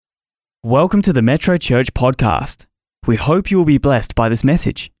Welcome to the Metro Church podcast. We hope you will be blessed by this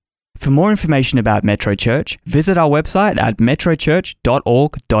message. For more information about Metro Church, visit our website at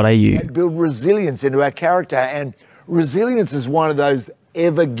metrochurch.org.au. Build resilience into our character, and resilience is one of those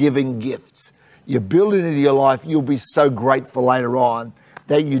ever-giving gifts. You build it into your life, you'll be so grateful later on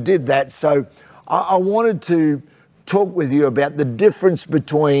that you did that. So I wanted to talk with you about the difference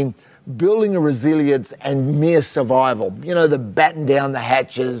between building a resilience and mere survival. You know, the batten down the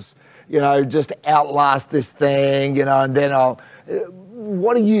hatches, just outlast this thing, and then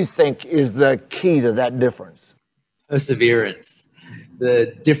what do you think is the key to that difference? Perseverance.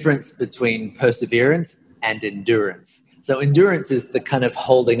 The difference between perseverance and endurance. So endurance is the kind of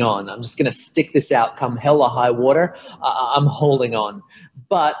holding on. I'm just going to stick this out come hell or high water. I'm holding on.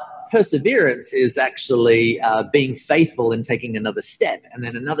 But perseverance is actually being faithful and taking another step and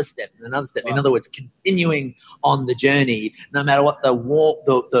then another step and another step. In other words, continuing on the journey, no matter what the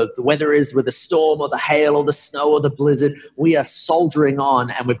weather is with the storm or the hail or the snow or the blizzard, we are soldiering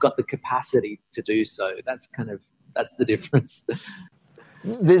on and we've got the capacity to do so. That's the difference.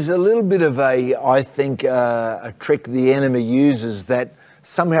 There's a little bit of I think, a trick the enemy uses that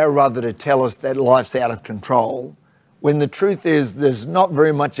somehow or other to tell us that life's out of control, when the truth is there's not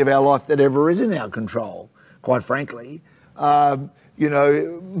very much of our life that ever is in our control, quite frankly.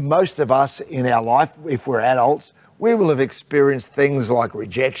 Most of us in our life, if we're adults, we will have experienced things like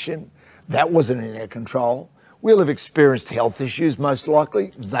rejection. That wasn't in our control. We'll have experienced health issues, most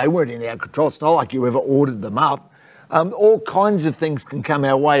likely. They weren't in our control. It's not like you ever ordered them up. All kinds of things can come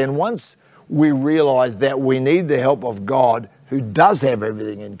our way. And once we realise that we need the help of God, who does have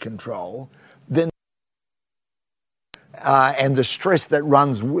everything in control, then and the stress that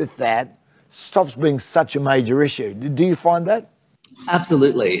runs with that stops being such a major issue. Do you find that?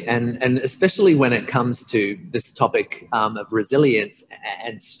 Absolutely. And especially when it comes to this topic of resilience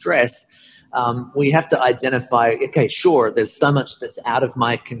and stress, we have to identify, okay, sure, there's so much that's out of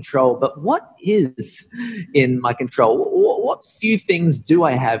my control, but what is in my control? What few things do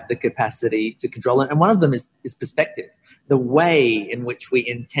I have the capacity to control? And one of them is perspective. The way in which we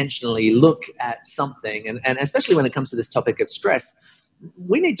intentionally look at something, and especially when it comes to this topic of stress,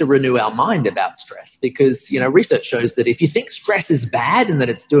 we need to renew our mind about stress because, research shows that if you think stress is bad and that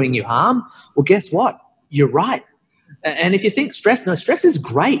it's doing you harm, well, guess what? You're right. And if you think stress is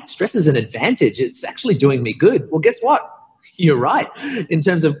great. Stress is an advantage. It's actually doing me good. Well, guess what? You're right. In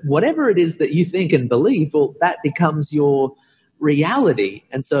terms of whatever it is that you think and believe, well, that becomes your reality.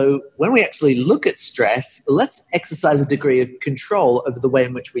 And so when we actually look at stress, let's exercise a degree of control over the way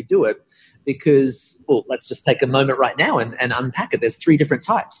in which we do it. Because, well, let's just take a moment right now and unpack it. There's 3 different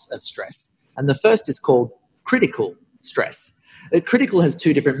types of stress. And the first is called critical stress. Critical has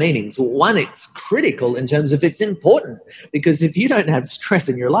 2 different meanings. One, it's critical in terms of it's important, because if you don't have stress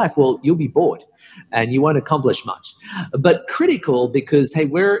in your life, well, you'll be bored and you won't accomplish much. But critical because, hey,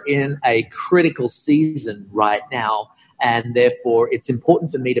 we're in a critical season right now, and therefore it's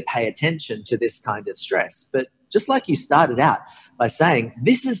important for me to pay attention to this kind of stress. But just like you started out by saying,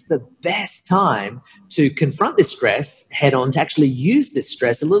 this is the best time to confront this stress head on, to actually use this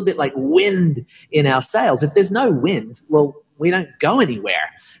stress a little bit like wind in our sails. If there's no wind, well, we don't go anywhere.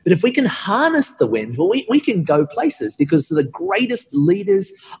 But if we can harness the wind, well, we can go places, because the greatest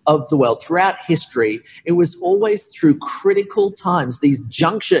leaders of the world throughout history, it was always through critical times, these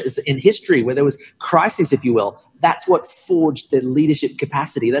junctures in history where there was crisis, if you will. That's what forged their leadership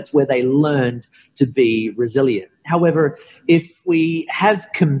capacity. That's where they learned to be resilient. However, if we have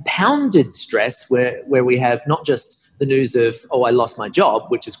compounded stress where we have not just the news of, oh, I lost my job,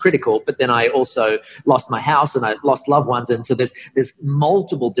 which is critical, but then I also lost my house and I lost loved ones. And so there's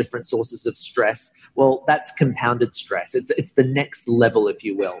multiple different sources of stress. Well, that's compounded stress. It's the next level, if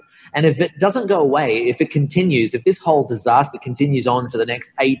you will. And if it doesn't go away, if it continues, if this whole disaster continues on for the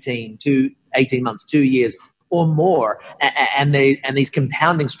next 18 months, 2 years or more, and these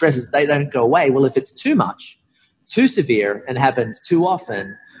compounding stresses, they don't go away. Well, if it's too much, too severe, and happens too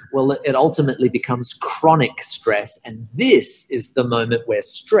often, well, it ultimately becomes chronic stress. And this is the moment where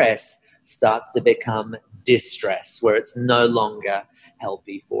stress starts to become distress, where it's no longer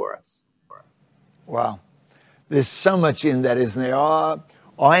healthy for us. Wow. There's so much in that, isn't there? I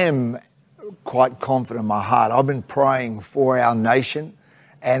am quite confident in my heart. I've been praying for our nation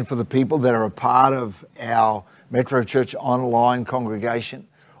and for the people that are a part of our Metro Church online congregation.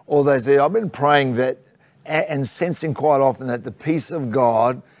 All those there, I've been praying that and sensing quite often that the peace of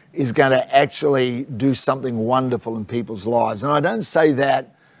God is going to actually do something wonderful in people's lives. And I don't say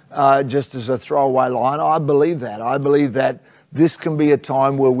that just as a throwaway line. I believe that. I believe that this can be a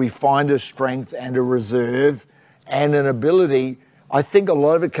time where we find a strength and a reserve and an ability I think a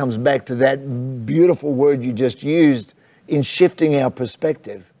lot of it comes back to that beautiful word you just used in shifting our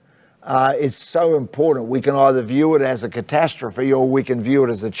perspective. It's so important. We can either view it as a catastrophe or we can view it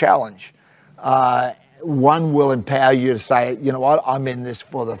as a challenge. One will empower you to say, you know what, I'm in this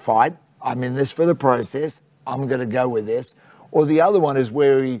for the fight. I'm in this for the process. I'm going to go with this. Or the other one is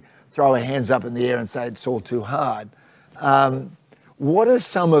where we throw our hands up in the air and say it's all too hard. What are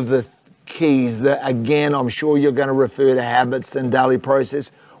some of the keys that, again, I'm sure you're going to refer to habits and daily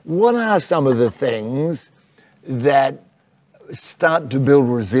process. What are some of the things that start to build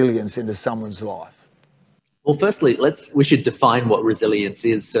resilience into someone's life? Well, firstly, we should define what resilience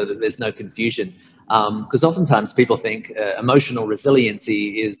is so that there's no confusion. Because oftentimes people think emotional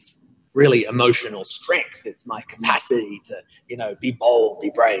resiliency is really emotional strength. It's my capacity to, be bold, be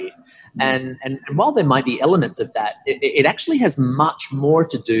brave. And while there might be elements of that, it actually has much more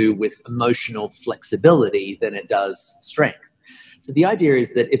to do with emotional flexibility than it does strength. So the idea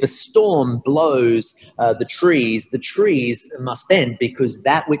is that if a storm blows the trees must bend because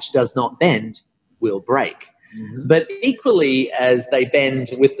that which does not bend will break. Mm-hmm. But equally as they bend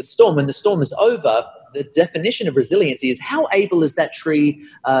with the storm, when the storm is over, the definition of resiliency is how able is that tree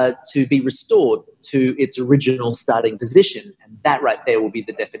to be restored to its original starting position. And that right there will be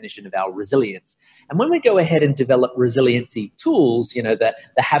the definition of our resilience. And when we go ahead and develop resiliency tools, the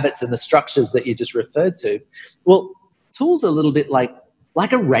habits and the structures that you just referred to, well, tools are a little bit like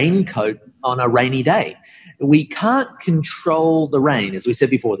a raincoat on a rainy day. We can't control the rain. As we said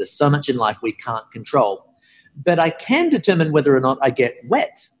before, there's so much in life we can't control. But I can determine whether or not I get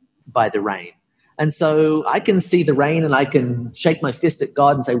wet by the rain. And so I can see the rain and I can shake my fist at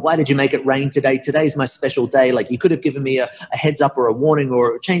God and say, why did you make it rain today? Today's my special day. Like, you could have given me a heads up or a warning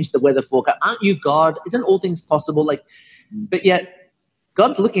or changed the weather forecast. Aren't you God? Isn't all things possible? But yet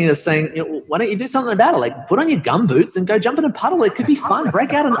God's looking at us saying, why don't you do something about it? Like, put on your gumboots and go jump in a puddle. It could be fun.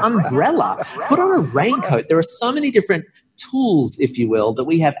 Break out an umbrella. Put on a raincoat. There are so many different tools, if you will, that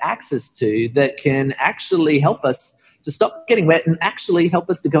we have access to that can actually help us to stop getting wet and actually help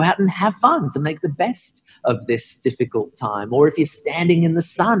us to go out and have fun, to make the best of this difficult time. Or if you're standing in the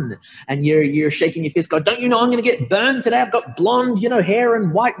sun and you're shaking your fist, God, don't you know I'm going to get burned today? I've got blonde, hair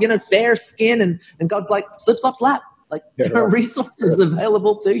and white, fair skin. And God's like, slip, slop, slap. Like, there are resources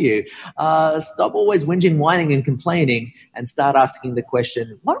available to you. Stop always whinging, whining, and complaining and start asking the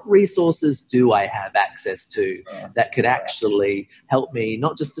question, what resources do I have access to that could actually help me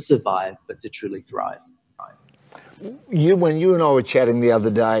not just to survive, but to truly thrive? When you and I were chatting the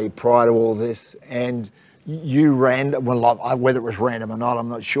other day prior to all this, and you whether it was random or not, I'm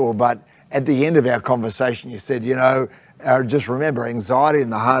not sure, but at the end of our conversation, you said, just remember, anxiety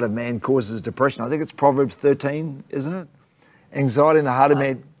in the heart of man causes depression. I think it's Proverbs 13, isn't it? Anxiety in the heart of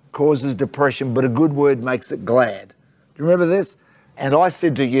man causes depression, but a good word makes it glad. Do you remember this? And I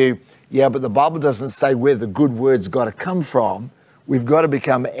said to you, yeah, but the Bible doesn't say where the good word's got to come from. We've got to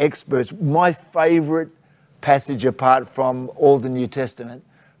become experts. My favourite passage, apart from all the New Testament,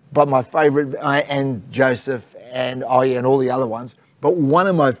 but my favourite, and Joseph and all the other ones, but one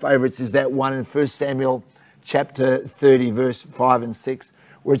of my favourites is that one in 1 Samuel chapter 30, verse 5 and 6,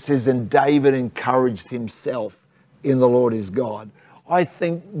 where it says, and David encouraged himself in the Lord his God. I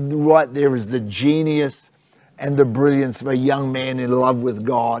think right there is the genius and the brilliance of a young man in love with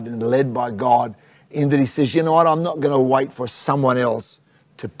God and led by God, in that he says, you know what, I'm not going to wait for someone else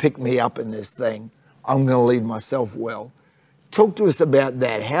to pick me up in this thing. I'm going to lead myself well. Talk to us about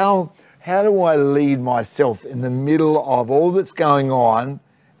that. How do I lead myself in the middle of all that's going on,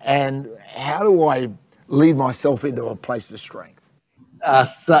 and how do I lead myself into a place of strength?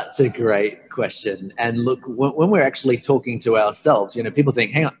 Such a great question. And look, when we're actually talking to ourselves, people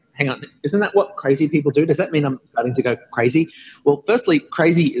think, hang on, isn't that what crazy people do? Does that mean I'm starting to go crazy? Well, firstly,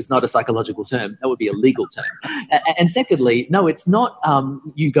 crazy is not a psychological term. That would be a legal term. And secondly, no, it's not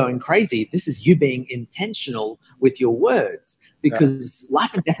you going crazy. This is you being intentional with your words, because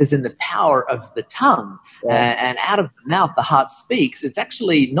life and death is in the power of the tongue. And out of the mouth, the heart speaks. It's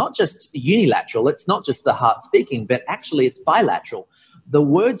actually not just unilateral. It's not just the heart speaking, but actually it's bilateral. The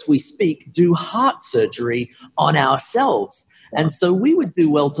words we speak do heart surgery on ourselves. And so we would do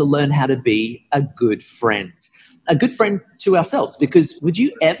well to learn how to be a good friend to ourselves. Because would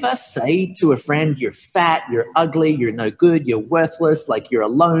you ever say to a friend, you're fat, you're ugly, you're no good, you're worthless, like you're a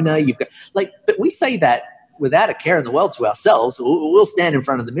loner, but we say that without a care in the world to ourselves, we'll stand in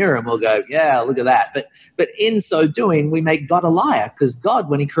front of the mirror and we'll go, yeah, look at that. But in so doing, we make God a liar, because God,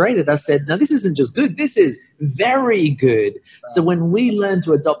 when he created us, said, no, this isn't just good, this is very good. So when we learn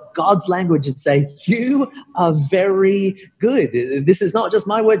to adopt God's language and say, you are very good, this is not just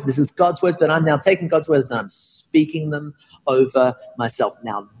my words, this is God's words, but I'm now taking God's words and I'm speaking them over myself.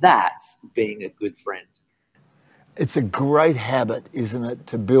 Now that's being a good friend. It's a great habit, isn't it,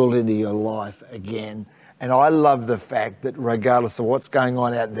 to build into your life again. And I love the fact that regardless of what's going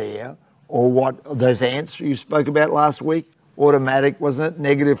on out there, or what those ants you spoke about last week, automatic, wasn't it,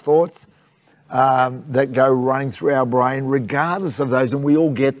 negative thoughts that go running through our brain, regardless of those, and we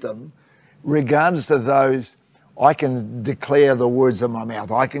all get them, regardless of those, I can declare the words of my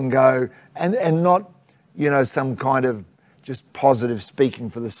mouth. I can go, and not, some kind of just positive speaking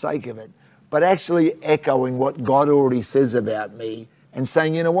for the sake of it, but actually echoing what God already says about me and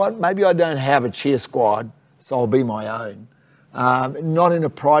saying, you know what, maybe I don't have a cheer squad, so I'll be my own. Not in a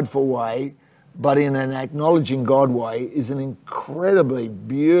prideful way, but in an acknowledging God way, is an incredibly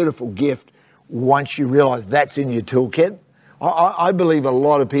beautiful gift once you realise that's in your toolkit. I believe a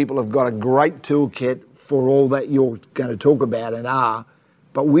lot of people have got a great toolkit for all that you're going to talk about and are,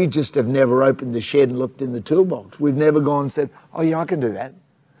 but we just have never opened the shed and looked in the toolbox. We've never gone and said, oh yeah, I can do that.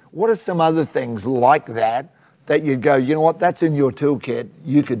 What are some other things like that you'd go, you know what, that's in your toolkit,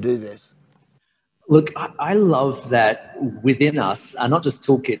 you could do this? Look, I love that within us are not just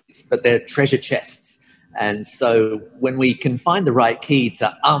toolkits, but they're treasure chests. And so when we can find the right key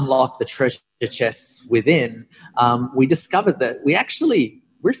to unlock the treasure chests within, we discovered that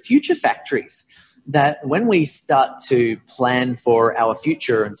we're future factories. That when we start to plan for our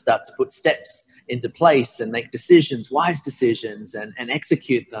future and start to put steps into place and make decisions, wise decisions, and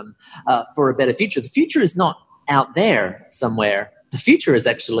execute them for a better future, the future is not out there somewhere. The future is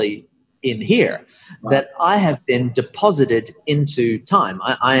actually in here, right. That I have been deposited into time.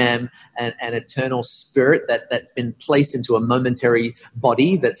 I am an eternal spirit that's been placed into a momentary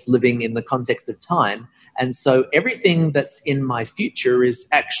body that's living in the context of time. And so everything that's in my future is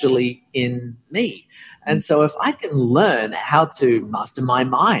actually in me. And so if I can learn how to master my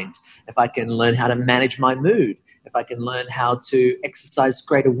mind, if I can learn how to manage my mood, if I can learn how to exercise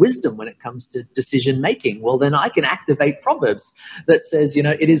greater wisdom when it comes to decision making, well, then I can activate Proverbs that says,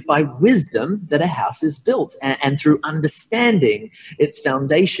 it is by wisdom that a house is built, and through understanding its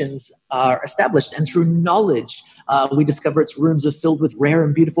foundations are established, and through knowledge we discover its rooms are filled with rare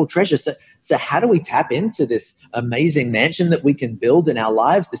and beautiful treasure. So how do we tap into this amazing mansion that we can build in our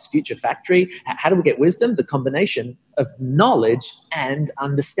lives, this future factory? How do we get wisdom? The combination of knowledge and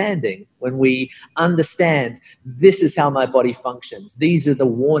understanding. When we understand, this is how my body functions, these are the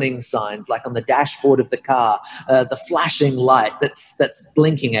warning signs, like on the dashboard of the car, the flashing light that's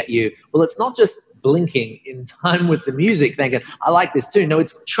blinking at you. Well, it's not just blinking in time with the music thinking, I like this too. No,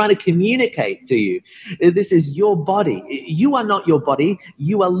 it's trying to communicate to you. This is your body. You are not your body.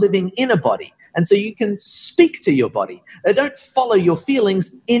 You are living in a body. And so you can speak to your body. Don't follow your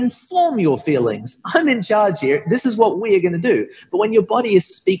feelings, inform your feelings. I'm in charge here. This is what we are going to do. But when your body is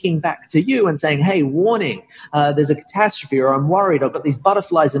speaking back to you and saying, hey, warning, there's a catastrophe, or I'm worried, I've got these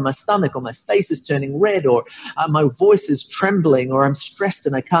butterflies in my stomach, or my face is turning red, or my voice is trembling, or I'm stressed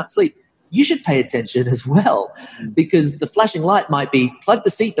and I can't sleep, you should pay attention as well, because the flashing light might be plug the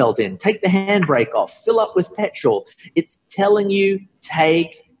seatbelt in, take the handbrake off, fill up with petrol. It's telling you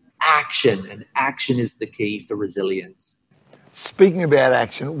take action, and action is the key for resilience. Speaking about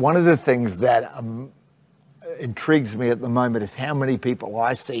action, one of the things that intrigues me at the moment is how many people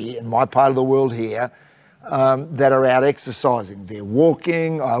I see in my part of the world here that are out exercising. They're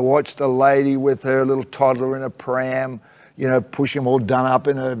walking. I watched a lady with her little toddler in a pram, push him all done up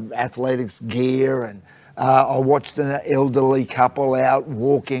in her athletics gear. And I watched an elderly couple out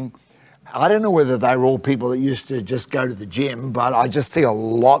walking. I don't know whether they were all people that used to just go to the gym, but I just see a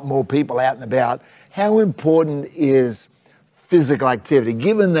lot more people out and about. How important is physical activity,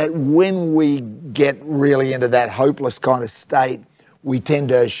 given that when we get really into that hopeless kind of state, we tend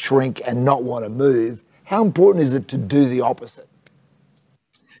to shrink and not want to move? How important is it to do the opposite?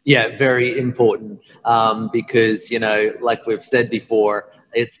 Yeah, very important, because, like we've said before,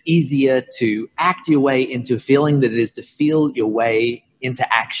 it's easier to act your way into feeling than it is to feel your way into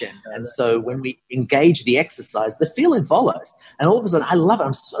action. And so when we engage the exercise, the feeling follows. And all of a sudden, I love it.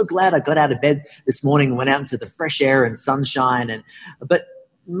 I'm so glad I got out of bed this morning and went out into the fresh air and sunshine. But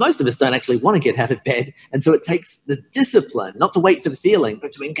most of us don't actually want to get out of bed. And so it takes the discipline, not to wait for the feeling,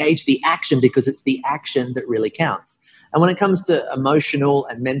 but to engage the action, because it's the action that really counts. And when it comes to emotional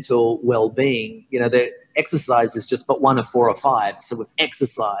and mental well-being, exercise is just but one of 4 or 5. So with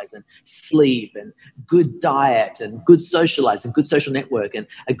exercise and sleep and good diet and good socialize and good social network and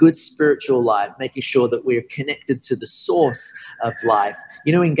a good spiritual life, making sure that we're connected to the source of life,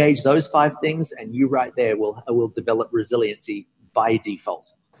 engage those 5 things, and you right there will develop resiliency by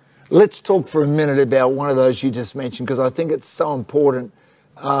default. Let's talk for a minute about one of those you just mentioned, because I think it's so important,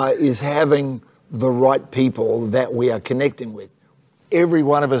 is having the right people that we are connecting with. Every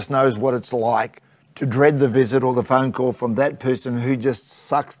one of us knows what it's like to dread the visit or the phone call from that person who just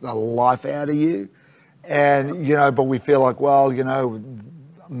sucks the life out of you. And, but we feel like, well,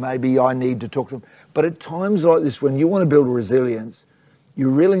 maybe I need to talk to them. But at times like this, when you want to build resilience, you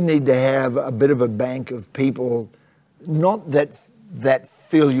really need to have a bit of a bank of people, not that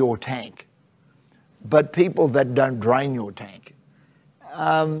fill your tank, but people that don't drain your tank.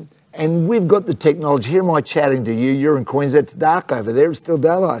 And we've got the technology. Here am I chatting to you. You're in Queensland. It's dark over there. It's still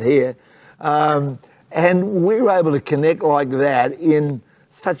daylight here. And we're able to connect like that in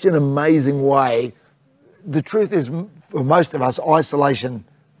such an amazing way. The truth is, for most of us, isolation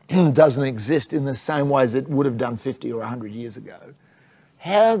doesn't exist in the same way as it would have done 50 or 100 years ago.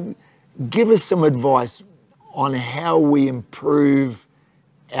 Give us some advice on how we improve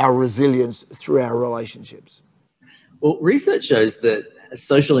our resilience through our relationships. Well, research shows that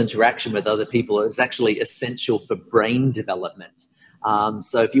social interaction with other people is actually essential for brain development.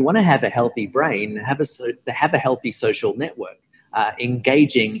 So if you want to have a healthy brain, have a healthy social network,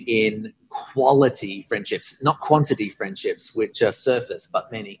 engaging in quality friendships, not quantity friendships, which are surface,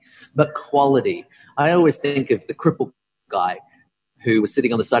 but many, but quality. I always think of the crippled guy who was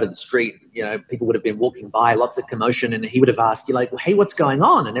sitting on the side of the street. People would have been walking by, lots of commotion, and he would have asked, well, hey, what's going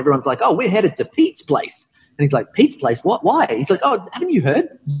on? And everyone's like, oh, we're headed to Pete's place. And he's like, Pete's place? What? Why? He's like, oh, haven't you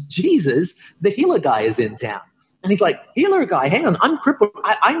heard? Jesus, the healer guy, is in town. And he's like, healer guy, hang on, I'm crippled.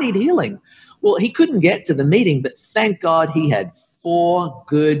 I need healing. Well, he couldn't get to the meeting, but thank God he had 4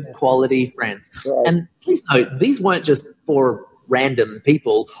 good quality friends. Right. And please note, these weren't just 4 random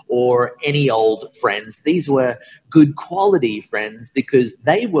people or any old friends. These were good quality friends because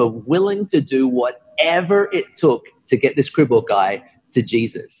they were willing to do whatever it took to get this crippled guy to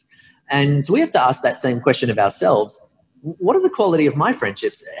Jesus. And so we have to ask that same question of ourselves. What are the quality of my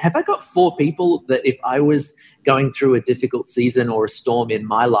friendships? Have I got 4 people that if I was going through a difficult season or a storm in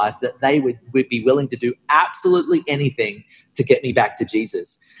my life, that they would be willing to do absolutely anything to get me back to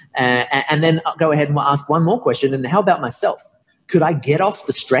Jesus? And then I'll go ahead and ask one more question. And how about myself? Could I get off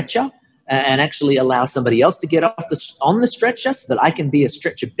the stretcher and actually allow somebody else to get on the stretcher so that I can be a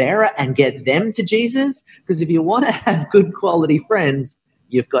stretcher bearer and get them to Jesus? Because if you want to have good quality friends,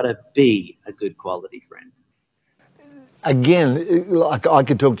 you've got to be a good quality friend. Again, like I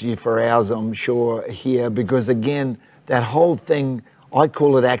could talk to you for hours, I'm sure, here, because again, that whole thing, I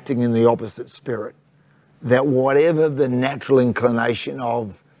call it acting in the opposite spirit. That whatever the natural inclination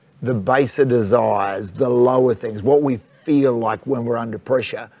of the baser desires, the lower things, what we feel like when we're under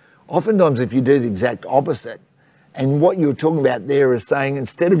pressure, oftentimes if you do the exact opposite, and what you're talking about there is saying,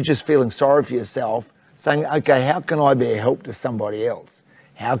 instead of just feeling sorry for yourself, saying, okay, how can I be a help to somebody else?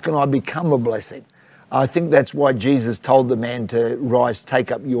 How can I become a blessing? I think that's why Jesus told the man to rise,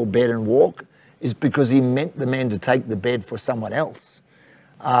 take up your bed and walk, is because he meant the man to take the bed for someone else.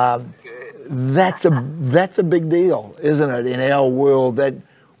 That's a big deal, isn't it, in our world, that,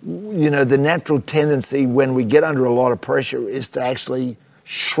 the natural tendency when we get under a lot of pressure is to actually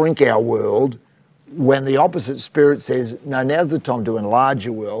shrink our world, when the opposite spirit says, no, now's the time to enlarge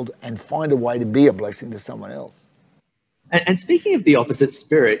your world and find a way to be a blessing to someone else. And speaking of the opposite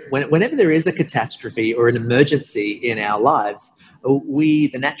spirit, whenever there is a catastrophe or an emergency in our lives,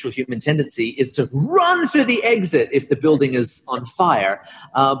 the natural human tendency is to run for the exit if the building is on fire.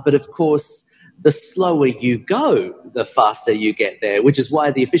 But of course, the slower you go, the faster you get there, which is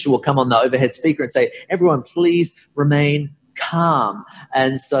why the official will come on the overhead speaker and say, everyone, please remain calm.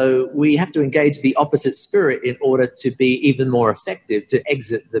 And so we have to engage the opposite spirit in order to be even more effective, to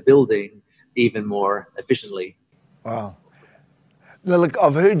exit the building even more efficiently. Wow. Now, look,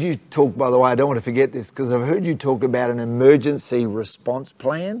 I've heard you talk, by the way, I don't want to forget this, because I've heard you talk about an emergency response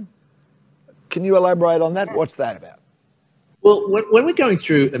plan. Can you elaborate on that? What's that about? Well, when we're going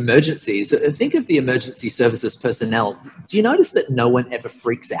through emergencies, think of the emergency services personnel. Do you notice that no one ever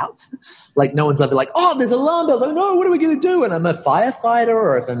freaks out? Like, no one's ever like, oh, there's alarm bells. Oh, no, what are we going to do? And I'm a firefighter,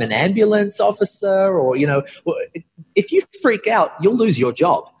 or if I'm an ambulance officer, or, if you freak out, you'll lose your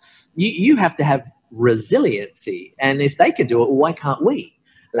job. You have to have resiliency. And if they can do it, why can't we?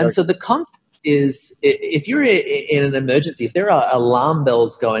 Right. And so the concept is, if you're in an emergency, if there are alarm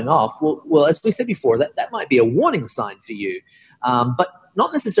bells going off, well, as we said before, that might be a warning sign for you, but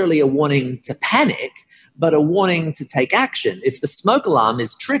not necessarily a warning to panic, but a warning to take action. If the smoke alarm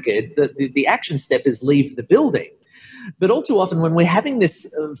is triggered, the action step is leave the building. But all too often, when we're having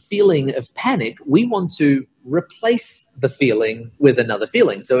this feeling of panic, we want to replace the feeling with another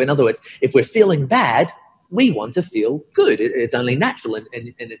feeling. So in other words, if we're feeling bad, we want to feel good. It's only natural and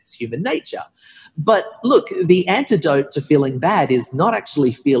it's human nature. But look, the antidote to feeling bad is not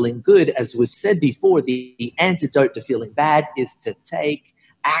actually feeling good. As we've said before, the antidote to feeling bad is to take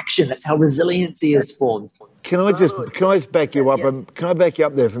action. That's how resiliency is formed. Can I just back you up? Can I back you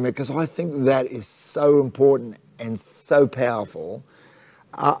up there for a minute? Because I think that is so important and so powerful.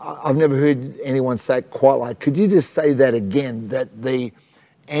 I've never heard anyone say it quite like. Could you just say that again? That the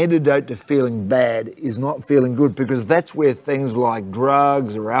antidote to feeling bad is not feeling good, because that's where things like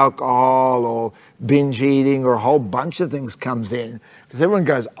drugs or alcohol or binge eating or a whole bunch of things comes in. Because everyone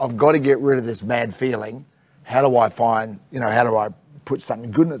goes, I've got to get rid of this bad feeling. How do I put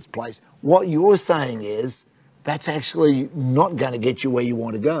something good in its place? What you're saying is that's actually not going to get you where you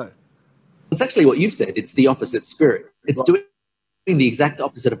want to go. It's actually what you've said. It's the opposite spirit. It's doing the exact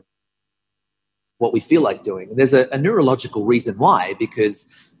opposite of what we feel like doing. And there's a neurological reason why, because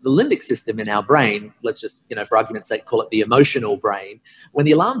the limbic system in our brain, let's just, for argument's sake, call it the emotional brain, when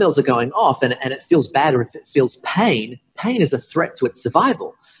the alarm bells are going off and it feels bad, or if it feels pain is a threat to its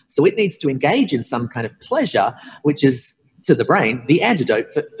survival. So it needs to engage in some kind of pleasure, which is, to the brain, the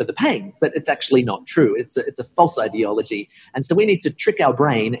antidote for the pain. But it's actually not true. It's a false ideology. And so we need to trick our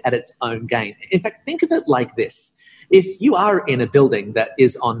brain at its own gain. In fact, think of it like this. If you are in a building that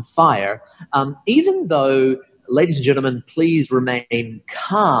is on fire, even though, ladies and gentlemen, please remain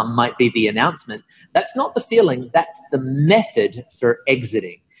calm might be the announcement, that's not the feeling, that's the method for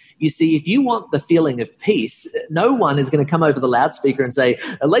exiting. You see, if you want the feeling of peace, no one is going to come over the loudspeaker and say,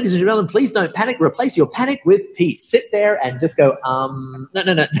 ladies and gentlemen, please don't panic, replace your panic with peace. Sit there and just go,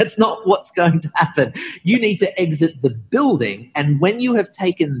 no, that's not what's going to happen. You need to exit the building. And when you have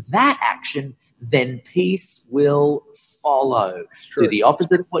taken that action, then peace will follow. True. Do the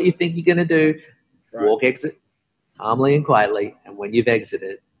opposite of what you think you're going to do. Right. Walk exit calmly and quietly. And when you've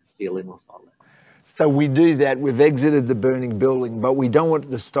exited, feeling will follow. So we do that. We've exited the burning building, but we don't want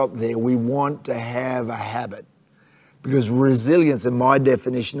to stop there. We want to have a habit, because resilience, in my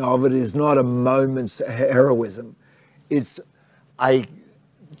definition of it, is not a moment's heroism. It's a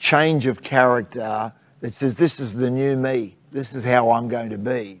change of character that says, this is the new me. This is how I'm going to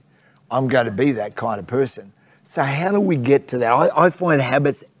be. I'm going to be that kind of person. So how do we get to that? I find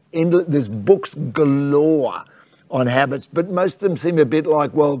habits endless. There's books galore on habits, but most of them seem a bit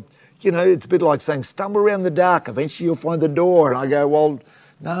like, well, it's a bit like saying, stumble around the dark, eventually you'll find the door. And I go, well,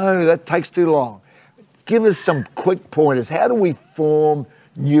 no, that takes too long. Give us some quick pointers. How do we form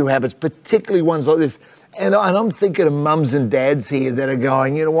new habits, particularly ones like this? And I'm thinking of mums and dads here that are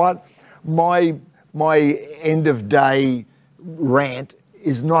going, you know what? My end of day rant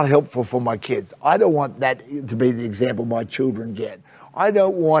is not helpful for my kids. I don't want that to be the example my children get. I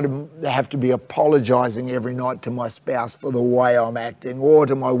don't want to have to be apologising every night to my spouse for the way I'm acting, or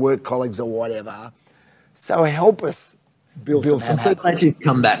to my work colleagues or whatever. So help us build some habits. I'm so glad you've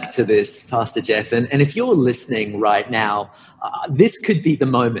come back to this, Pastor Jeff. And if you're listening right now, this could be the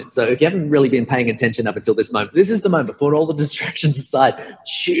moment. So if you haven't really been paying attention up until this moment, this is the moment. Put all the distractions aside.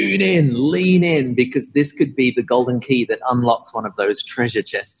 Tune in, lean in, because this could be the golden key that unlocks one of those treasure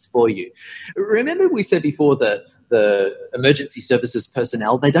chests for you. Remember we said before the emergency services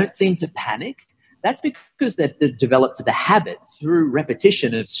personnel, they don't seem to panic. That's because they've developed the habit through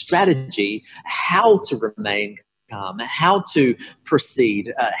repetition of strategy, how to remain calm, how to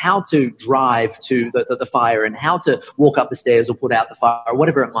proceed, how to drive to the fire, and how to walk up the stairs or put out the fire, or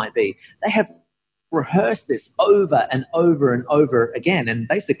whatever it might be. They have rehearsed this over and over and over again, and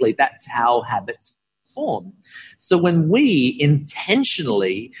basically that's how habits form. So when we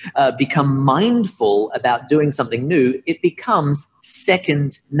intentionally become mindful about doing something new, it becomes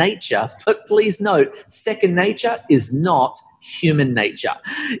second nature. But please note, second nature is not human nature.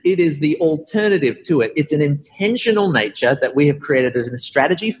 It is the alternative to it. It's an intentional nature that we have created a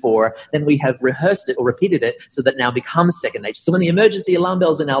strategy for, then we have rehearsed it or repeated it so that now becomes second nature. So when the emergency alarm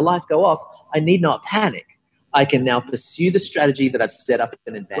bells in our life go off, I need not panic. I can now pursue the strategy that I've set up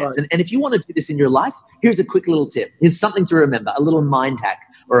in advance. Right. And if you want to do this in your life, here's a quick little tip. Here's something to remember, a little mind hack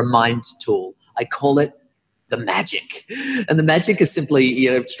or a mind tool. I call it the magic. And the magic is simply,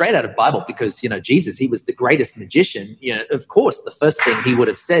 straight out of Bible, because, Jesus, he was the greatest magician. Of course, the first thing he would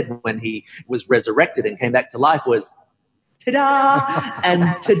have said when he was resurrected and came back to life was, ta-da! And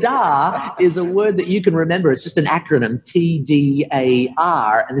ta-da is a word that you can remember. It's just an acronym,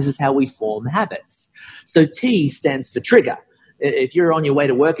 TDAR, and this is how we form habits. So T stands for trigger. If you're on your way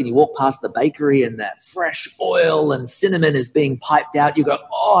to work and you walk past the bakery and that fresh oil and cinnamon is being piped out, you go,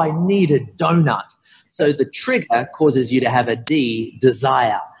 oh, I need a donut. So the trigger causes you to have a D,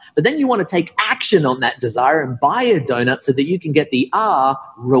 desire. But then you want to take action on that desire and buy a donut so that you can get the R,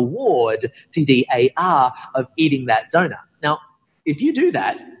 reward, TDAR, of eating that donut. Now, if you do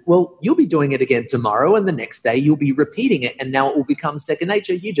that, well, you'll be doing it again tomorrow, and the next day you'll be repeating it, and now it will become second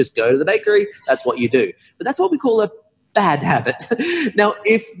nature. You just go to the bakery, that's what you do. But that's what we call a bad habit. Now,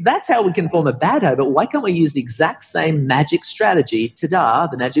 if that's how we can form a bad habit, why can't we use the exact same magic strategy, ta-da,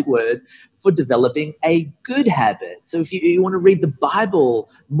 the magic word, for developing a good habit? So if you want to read the Bible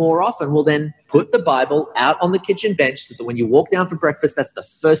more often, well then put the Bible out on the kitchen bench so that when you walk down for breakfast, that's the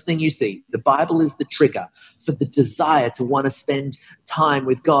first thing you see. The Bible is the trigger for the desire to want to spend time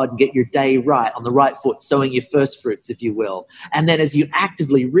with God and get your day right, on the right foot, sowing your first fruits, if you will. And then as you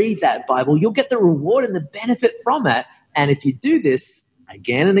actively read that Bible, you'll get the reward and the benefit from it. And if you do this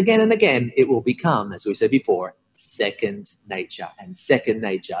again and again and again, it will become, as we said before, second nature. And second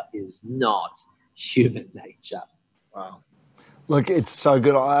nature is not human nature. Wow. Look, it's so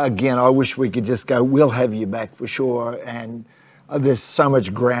good. Again, I wish we could just go, we'll have you back for sure. And there's so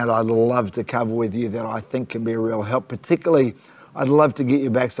much ground I'd love to cover with you that I think can be a real help. Particularly, I'd love to get you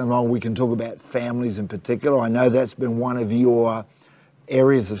back sometime. We can talk about families in particular. I know that's been one of your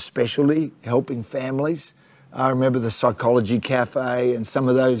areas of specialty, helping families. I remember the Psychology Cafe and some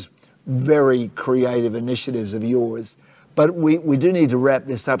of those very creative initiatives of yours. But we do need to wrap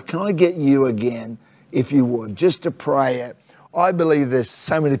this up. Can I get you again, if you would, just to pray it? I believe there's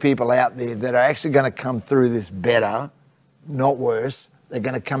so many people out there that are actually going to come through this better, not worse. They're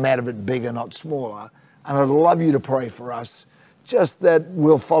going to come out of it bigger, not smaller. And I'd love you to pray for us, just that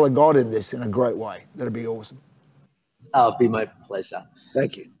we'll follow God in this in a great way. That'd be awesome. Oh, it'd be my pleasure.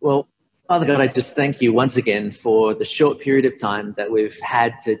 Thank you. Well, Father God, I just thank you once again for the short period of time that we've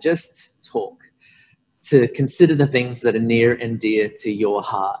had to just talk, to consider the things that are near and dear to your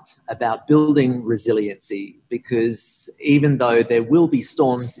heart about building resiliency, because even though there will be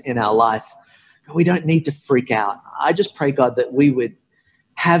storms in our life, we don't need to freak out. I just pray, God, that we would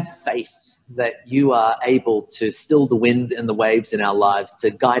have faith that you are able to still the wind and the waves in our lives, to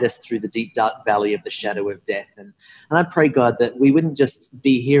guide us through the deep, dark valley of the shadow of death. And I pray, God, that we wouldn't just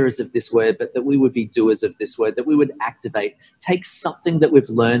be hearers of this word, but that we would be doers of this word, that we would activate, take something that we've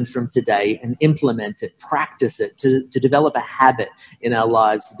learned from today and implement it, practice it, to develop a habit in our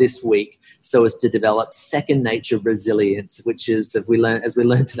lives this week, so as to develop second nature resilience, which is, as we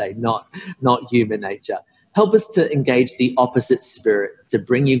learned today, not human nature. Help us to engage the opposite spirit, to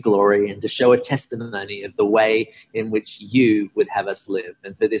bring you glory and to show a testimony of the way in which you would have us live.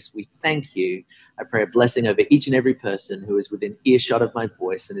 And for this, we thank you. I pray a blessing over each and every person who is within earshot of my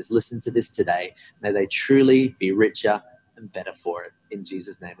voice and has listened to this today. May they truly be richer and better for it. In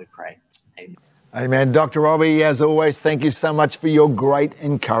Jesus' name we pray. Amen. Amen. Dr. Robi, as always, thank you so much for your great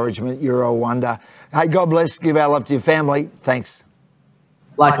encouragement. You're a wonder. Hey, God bless. Give our love to your family. Thanks.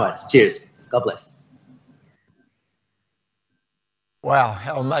 Likewise. Cheers. God bless. Wow,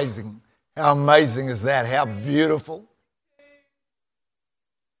 how amazing. How amazing is that? How beautiful.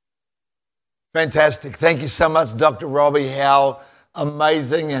 Fantastic. Thank you so much, Dr. Robi. How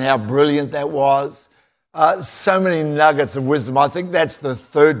amazing and how brilliant that was. So many nuggets of wisdom. I think that's the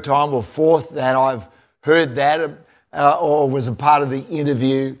third time or fourth that I've heard that or was a part of the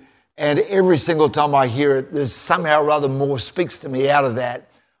interview. And every single time I hear it, there's somehow or other more speaks to me out of that.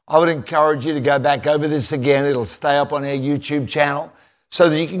 I would encourage you to go back over this again. It'll stay up on our YouTube channel so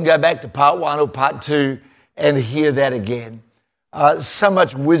that you can go back to part 1 or part 2 and hear that again. So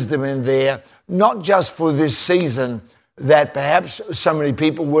much wisdom in there, not just for this season that perhaps so many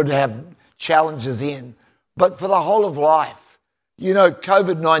people would have challenges in, but for the whole of life. You know,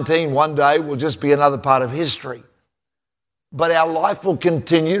 COVID-19 one day will just be another part of history. But our life will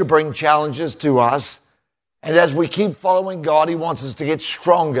continue to bring challenges to us. And as we keep following God, He wants us to get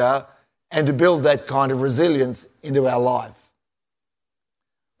stronger and to build that kind of resilience into our life.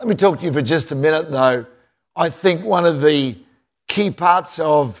 Let me talk to you for just a minute, though. I think one of the key parts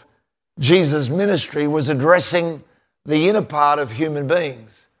of Jesus' ministry was addressing the inner part of human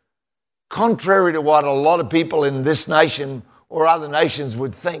beings. Contrary to what a lot of people in this nation or other nations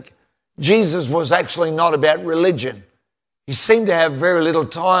would think, Jesus was actually not about religion. He seemed to have very little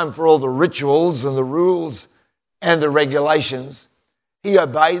time for all the rituals and the rules and the regulations. He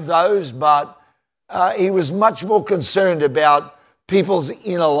obeyed those, but he was much more concerned about people's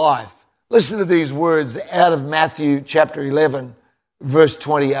inner life. Listen to these words out of Matthew chapter 11, verse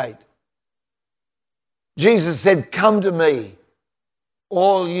 28. Jesus said, "Come to me,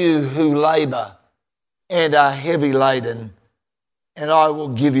 all you who labor and are heavy laden, and I will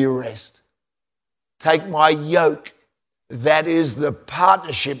give you rest. Take my yoke, that is the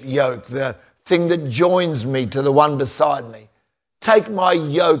partnership yoke, the thing that joins me to the one beside me. Take my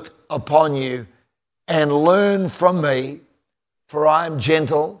yoke upon you and learn from me, for I am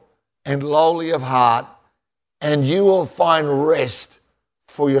gentle and lowly of heart, and you will find rest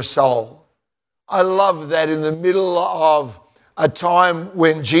for your soul. I love that in the middle of a time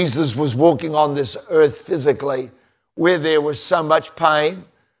when Jesus was walking on this earth physically, where there was so much pain,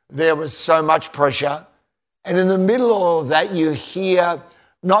 there was so much pressure, and in the middle of that you hear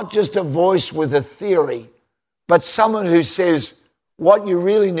not just a voice with a theory, but someone who says, what you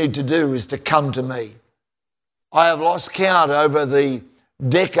really need to do is to come to me. I have lost count over the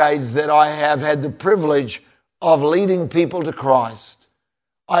decades that I have had the privilege of leading people to Christ.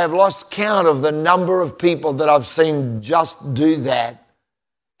 I have lost count of the number of people that I've seen just do that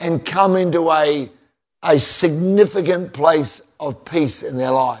and come into a significant place of peace in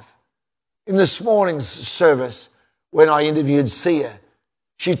their life. In this morning's service, when I interviewed Sia,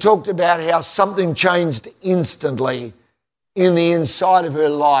 she talked about how something changed instantly in the inside of her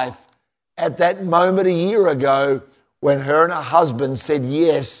life at that moment a year ago when her and her husband said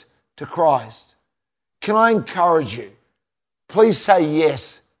yes to Christ. Can I encourage you? Please say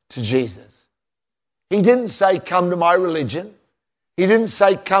yes to Jesus. He didn't say, come to my religion. He didn't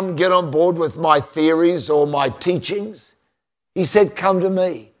say, come get on board with my theories or my teachings. He said, come to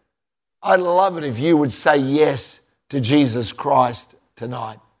me. I'd love it if you would say yes to Jesus Christ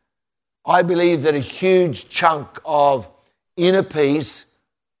tonight. I believe that a huge chunk of inner peace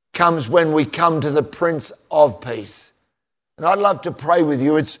comes when we come to the Prince of Peace. And I'd love to pray with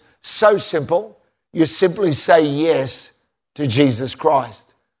you. It's so simple. You simply say yes to Jesus Christ.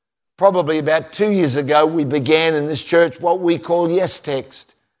 Probably about 2 years ago, we began in this church what we call Yes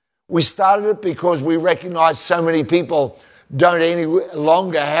Text. We started it because we recognized so many people don't any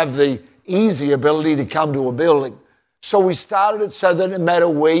longer have the easy ability to come to a building. So we started it so that no matter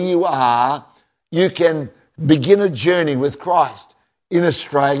where you are, you can begin a journey with Christ. In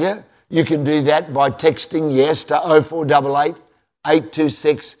Australia, you can do that by texting yes to 0488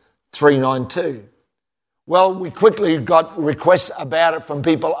 826 392. Well, we quickly got requests about it from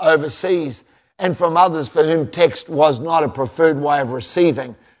people overseas and from others for whom text was not a preferred way of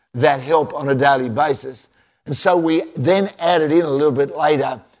receiving that help on a daily basis. And so we then added in a little bit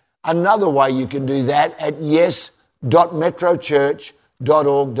later another way you can do that at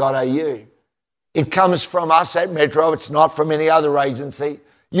yes.metrochurch.org.au. It comes from us at Metro. It's not from any other agency.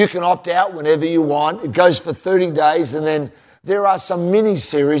 You can opt out whenever you want. It goes for 30 days, and then there are some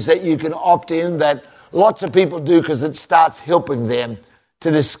mini-series that you can opt in that lots of people do because it starts helping them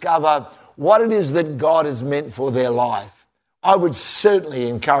to discover what it is that God has meant for their life. I would certainly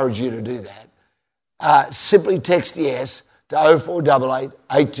encourage you to do that. Simply text yes to 0488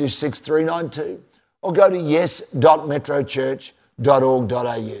 826 392 or go to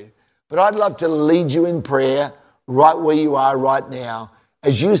yes.metrochurch.org.au. But I'd love to lead you in prayer right where you are right now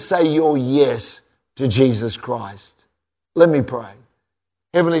as you say your yes to Jesus Christ. Let me pray.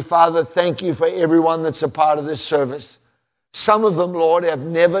 Heavenly Father, thank you for everyone that's a part of this service. Some of them, Lord, have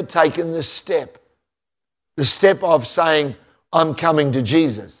never taken this step, the step of saying, I'm coming to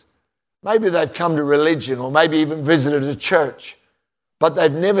Jesus. Maybe they've come to religion or maybe even visited a church, but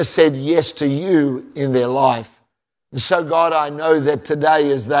they've never said yes to you in their life. And so, God, I know that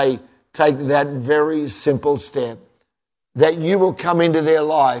today as they take that very simple step, that you will come into their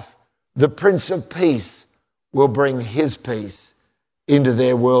life. The Prince of Peace will bring his peace into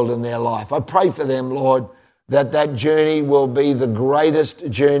their world and their life. I pray for them, Lord, that that journey will be the greatest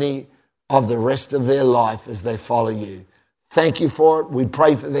journey of the rest of their life as they follow you. Thank you for it. We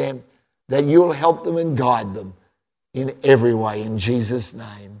pray for them that you'll help them and guide them in every way. In Jesus'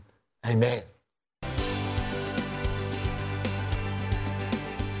 name, amen.